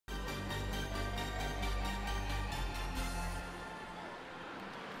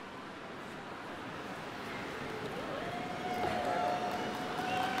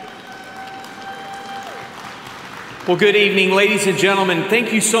Well, good evening, ladies and gentlemen.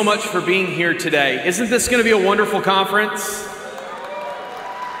 Thank you so much for being here today. Isn't this going to be a wonderful conference?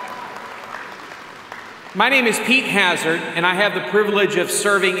 My name is Pete Hazard, and I have the privilege of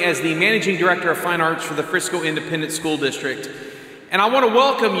serving as the Managing Director of Fine Arts for the Frisco Independent School District. And I want to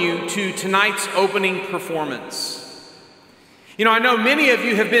welcome you to tonight's opening performance. You know, I know many of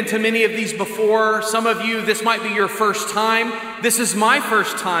you have been to many of these before. Some of you, this might be your first time. This is my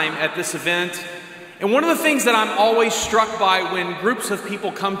first time at this event. And one of the things that I'm always struck by when groups of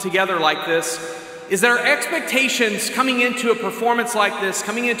people come together like this is that our expectations coming into a performance like this,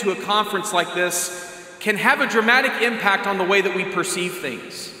 coming into a conference like this, can have a dramatic impact on the way that we perceive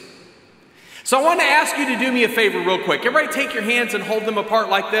things. So I want to ask you to do me a favor real quick. Everybody take your hands and hold them apart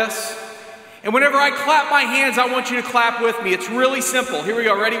like this. And whenever I clap my hands, I want you to clap with me. It's really simple. Here we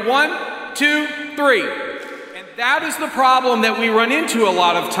go. Ready? 1, 2, 3. And that is the problem that we run into a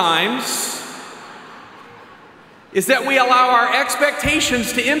lot of times, is that we allow our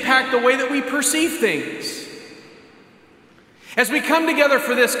expectations to impact the way that we perceive things. As we come together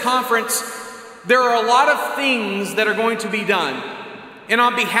for this conference, there are a lot of things that are going to be done. And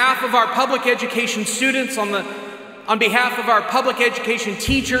on behalf of our public education students, on behalf of our public education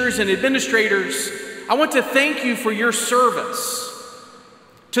teachers and administrators, I want to thank you for your service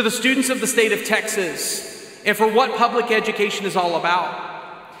to the students of the state of Texas and for what public education is all about.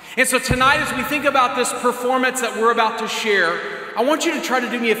 And so tonight, as we think about this performance that we're about to share, I want you to try to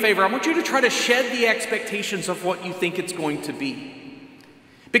do me a favor. I want you to try to shed the expectations of what you think it's going to be.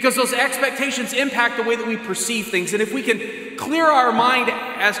 Because those expectations impact the way that we perceive things. And if we can clear our mind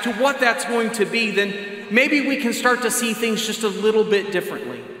as to what that's going to be, then maybe we can start to see things just a little bit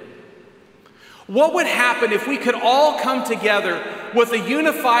differently. What would happen if we could all come together with a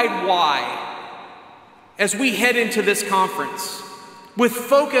unified why as we head into this conference, with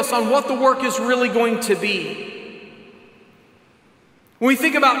focus on what the work is really going to be? When we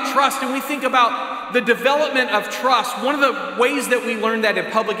think about trust and we think about the development of trust, one of the ways that we learn that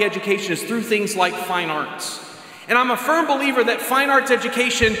in public education is through things like fine arts. And I'm a firm believer that fine arts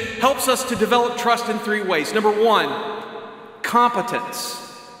education helps us to develop trust in 3 ways. Number 1, competence.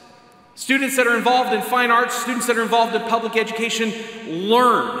 Students that are involved in fine arts, students that are involved in public education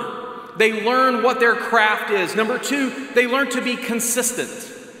learn. They learn what their craft is. Number 2, they learn to be consistent.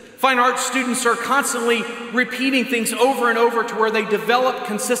 Fine arts students are constantly repeating things over and over to where they develop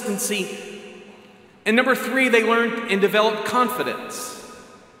consistency. And number 3, they learn and develop confidence.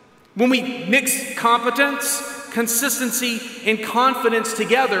 When we mix competence, consistency, and confidence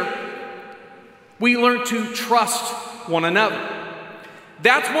together, we learn to trust one another.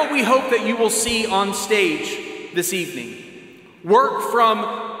 That's what we hope that you will see on stage this evening. Work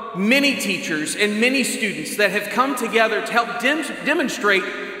from many teachers and many students that have come together to help demonstrate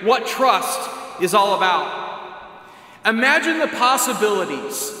what trust is all about. Imagine the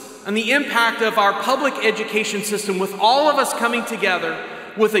possibilities and the impact of our public education system with all of us coming together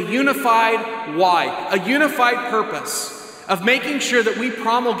with a unified why, a unified purpose of making sure that we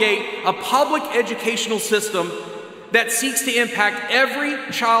promulgate a public educational system that seeks to impact every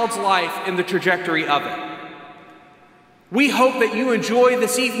child's life and the trajectory of it. We hope that you enjoy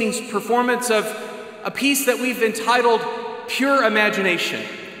this evening's performance of a piece that we've entitled Pure Imagination,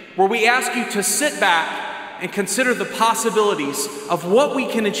 where we ask you to sit back and consider the possibilities of what we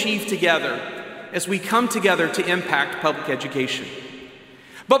can achieve together as we come together to impact public education.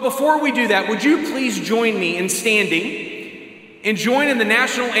 But before we do that, would you please join me in standing and join in the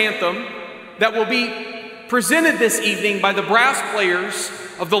national anthem that will be presented this evening by the brass players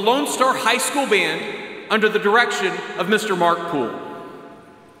of the Lone Star High School Band under the direction of Mr. Mark Poole.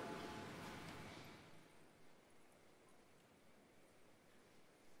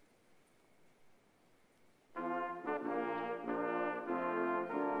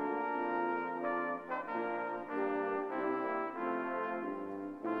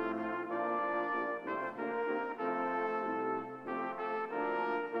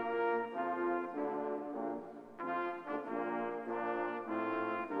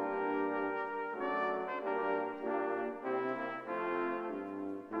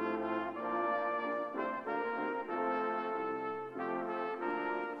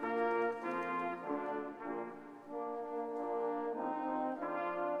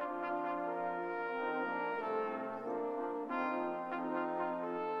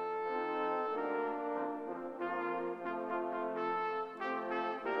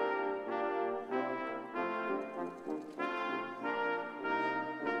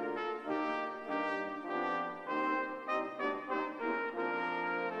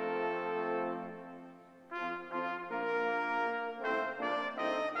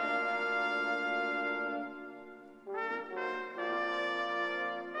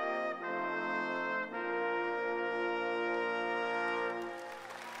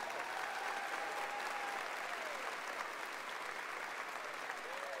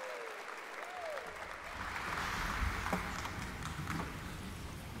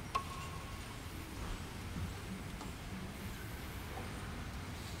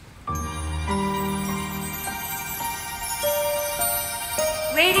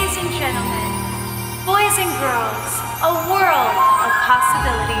 boys and girls, a world of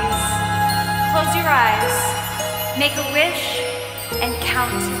possibilities. Close your eyes, make a wish, and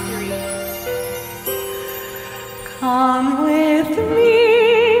count to 3. Come with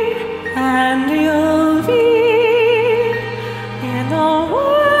me, and you'll be in the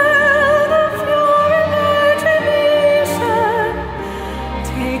world of your imagination.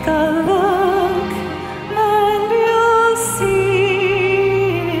 Take a look, and you'll see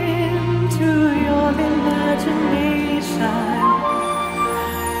into your imagination.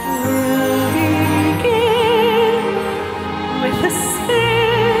 We'll begin with a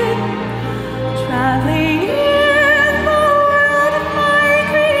spin, traveling in the world of my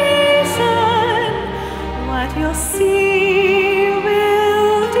creation. What you'll see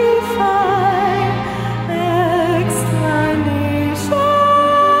will defy explanation.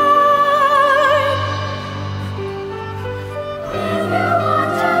 If you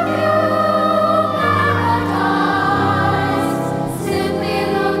want to view paradise, simply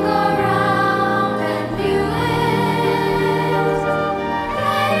look around and view it.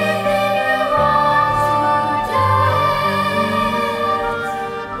 Anything you want to do it.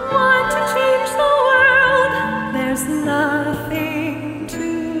 Want to change the world? There's nothing to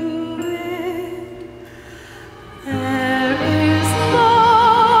it. There is no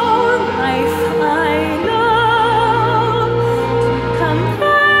life I know to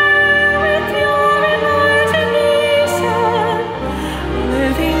compare with your imagination.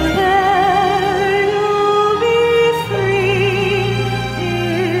 Living there, you'll be free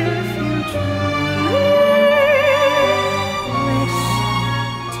if you truly wish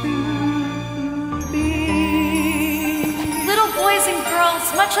to be. Little boys and girls,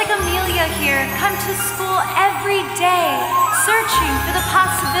 much like Amelia here, come to school every day, searching for the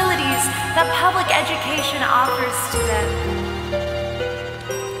possibilities that public education offers to them.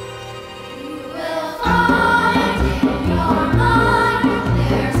 You will find in your mind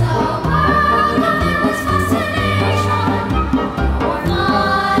there's a world of endless fascination. Your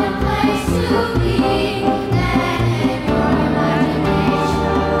fun place to be, then in your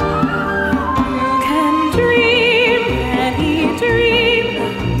imagination. You can dream any dream.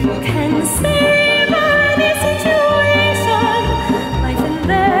 You can save any situation. Life in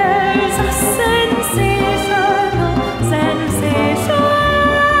there's a sensational sensation.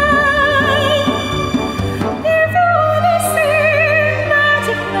 If you wanna see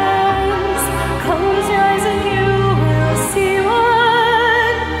magic lands, close your eyes and you will see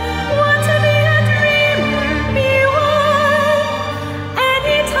one. Want to be a dreamer? Be one.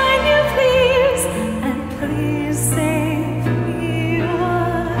 Anytime you please, and please save me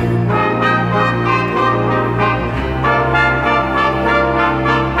one.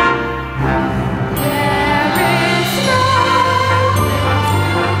 There is no place to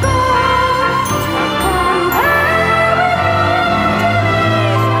go to compare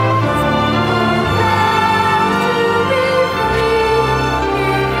with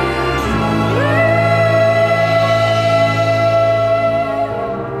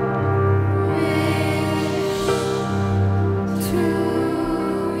to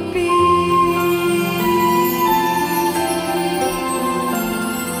be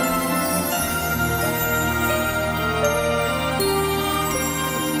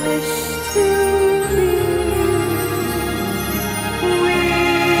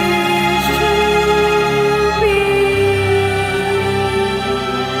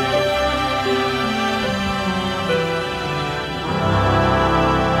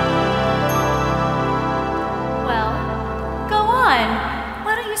Well, go on.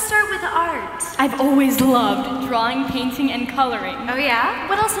 Why don't you start with art? I've always loved drawing, painting, and coloring. Oh yeah?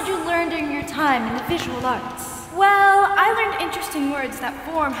 What else did you learn during your time in the visual arts? Well, I learned interesting words that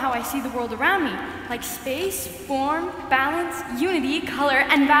form how I see the world around me, like space, form, balance, unity, color,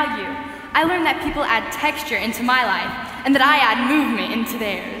 and value. I learned that people add texture into my life, and that I add movement into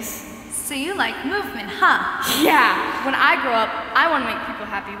theirs. So you like movement, huh? Yeah, when I grow up, I want to make people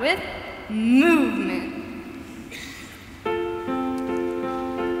happy with movement.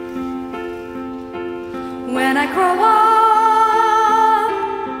 When I grow up,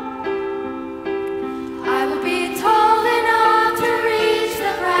 I will be tall enough to reach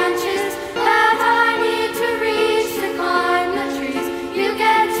the branches that I need to reach to climb the trees you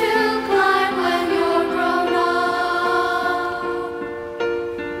get to climb when you're grown up.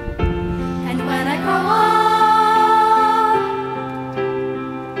 And when I grow up,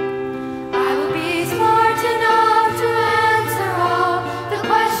 I will be smart enough to answer all the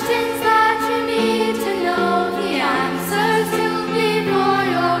questions that you need to know the answer.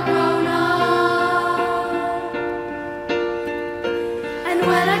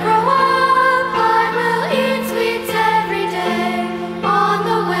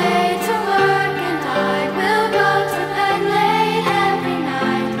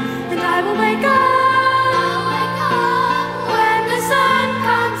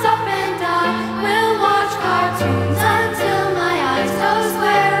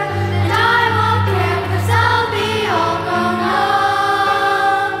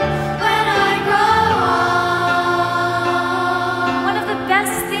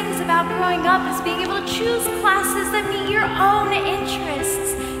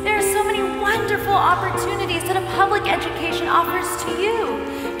 possibilities that a public education offers to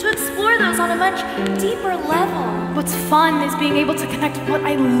you, to explore those on a much deeper level. What's fun is being able to connect what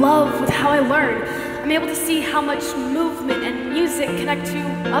I love with how I learn. I'm able to see how much movement and music connect to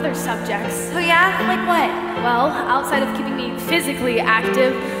other subjects. Oh yeah? Like what? Well, outside of keeping me physically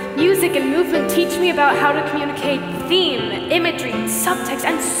active, music and movement teach me about how to communicate theme, imagery, subtext,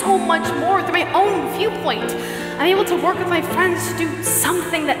 and so much more through my own viewpoint. I'm able to work with my friends to do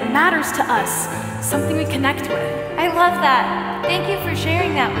something that matters to us, something we connect with. I love that. Thank you for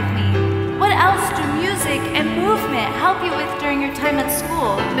sharing that with me. What else do music and movement help you with during your time at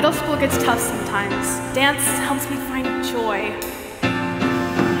school? Middle school gets tough sometimes. Dance helps me find joy.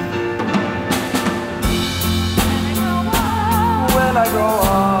 When I grow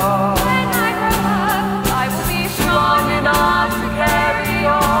up, I will be strong enough to carry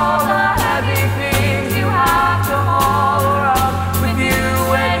all the heavy things you have to haul around with you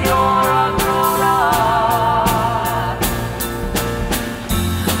when you're a grown up.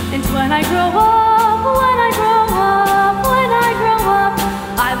 And when I grow up, when I grow up, when I grow up,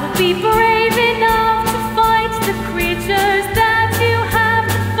 I will be brave enough to fight the creatures that you have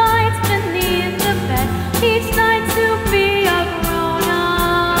to fight beneath the bed each night to be a grown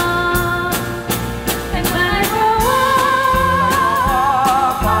up. And when I grow up,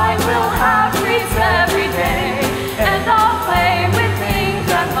 I will have treats every day, and I'll play with things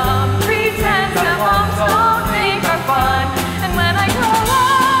that Mom pretends that moms don't think are fun. And when I grow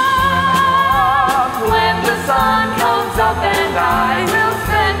up, when the sun comes up and I will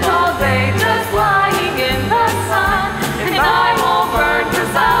spend all day just lying in the sun, and I won't burn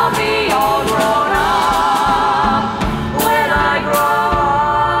 'cause I'll be all grown up when I grow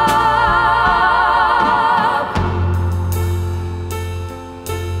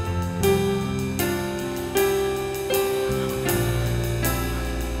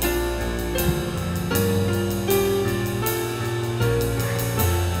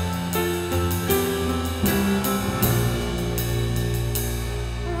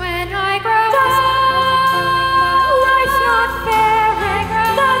When I grow up, life's not fair.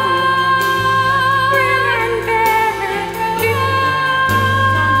 Grin and bear it.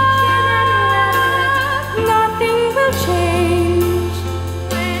 Nothing will change.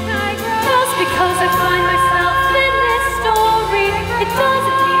 Just because I find myself in this story, it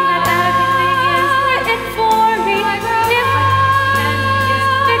doesn't mean that everything is written for me. If everything is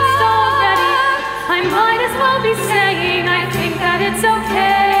fixed already, I might as well be saying I think that it's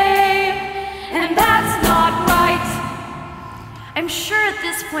okay, and that's not right. I'm sure at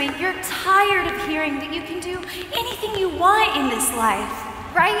this point you're tired of hearing that you can do anything you want in this life.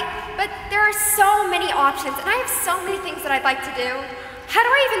 Right? But there are so many options, and I have so many things that I'd like to do. How do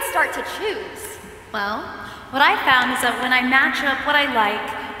I even start to choose? Well, what I found is that when I match up what I like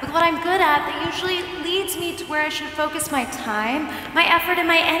with what I'm good at, that usually leads me to where I should focus my time, my effort, and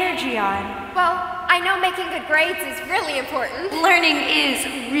my energy on. Well, I know making good grades is really important. Learning is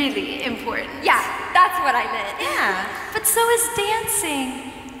really important. Yeah, that's what I meant. Yeah, but so is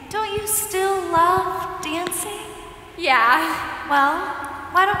dancing. Don't you still love dancing? Yeah. Well,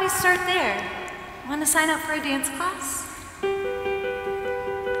 why don't we start there? Want to sign up for a dance class?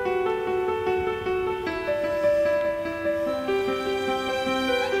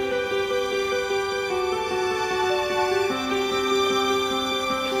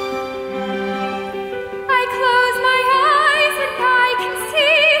 I close my eyes and I can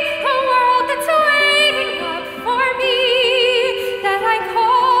see a world that's waiting up for me, that I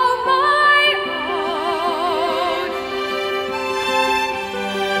call my own.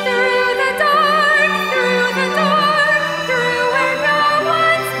 Through the dark, through where no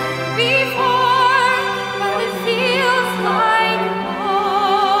one's been before, but it feels like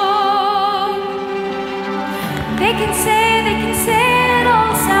home. They can say it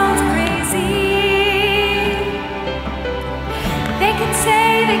all sounds crazy. They can say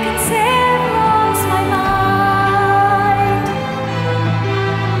I've lost my mind.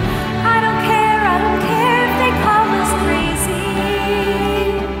 I don't care if they call us crazy.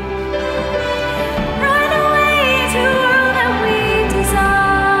 Run away to a world that we design.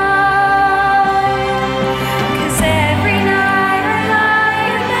 'Cause every night I lie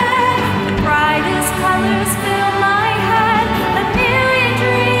in bed, the brightest colors fill my head.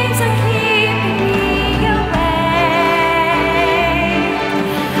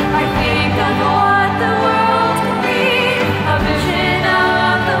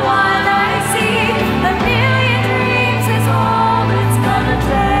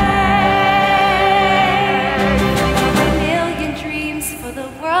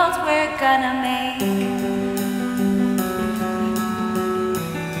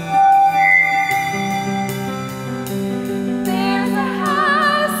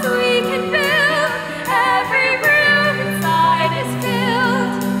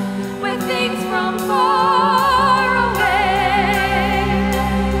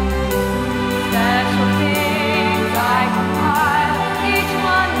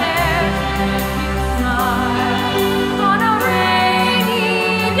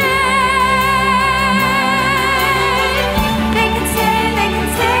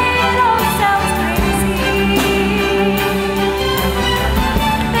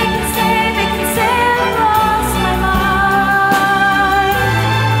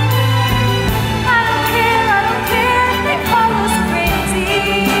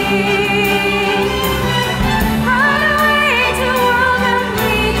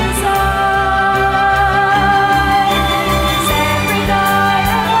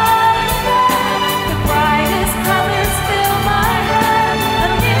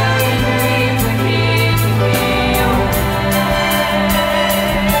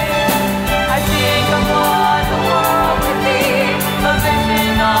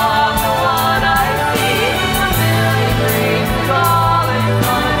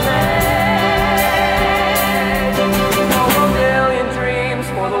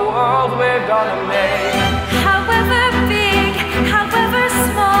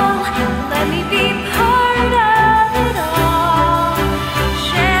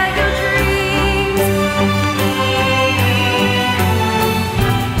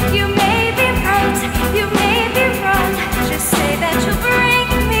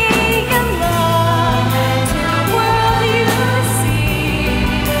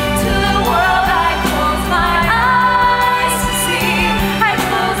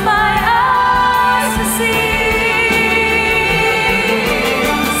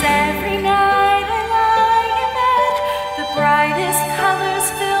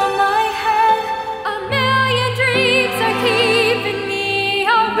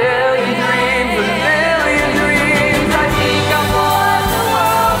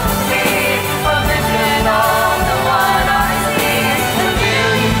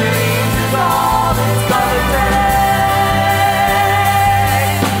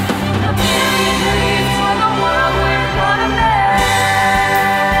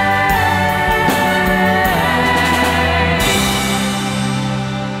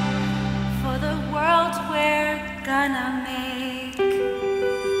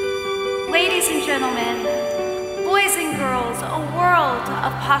 a world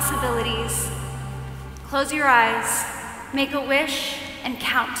of possibilities. Close your eyes, make a wish, and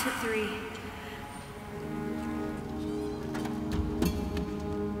count to 3.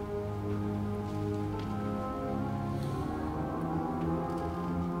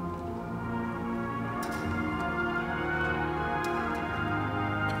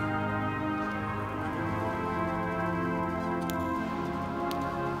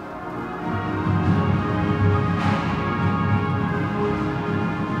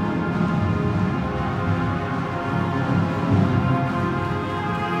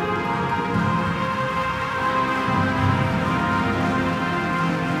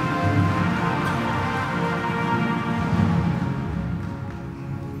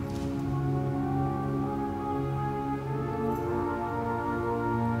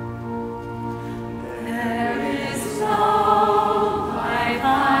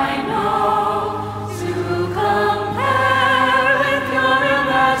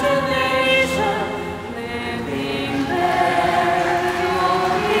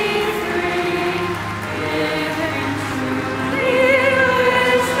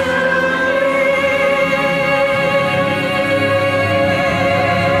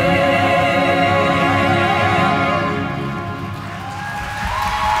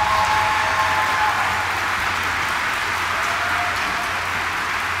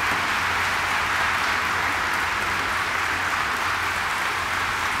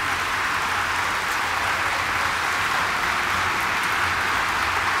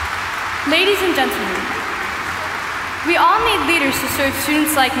 Ladies and gentlemen, we all need leaders to serve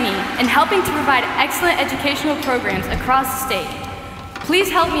students like me in helping to provide excellent educational programs across the state. Please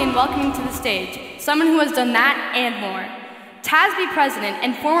help me in welcoming to the stage someone who has done that and more. TASB President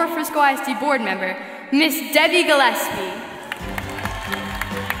and former Frisco ISD board member, Miss Debbie Gillespie.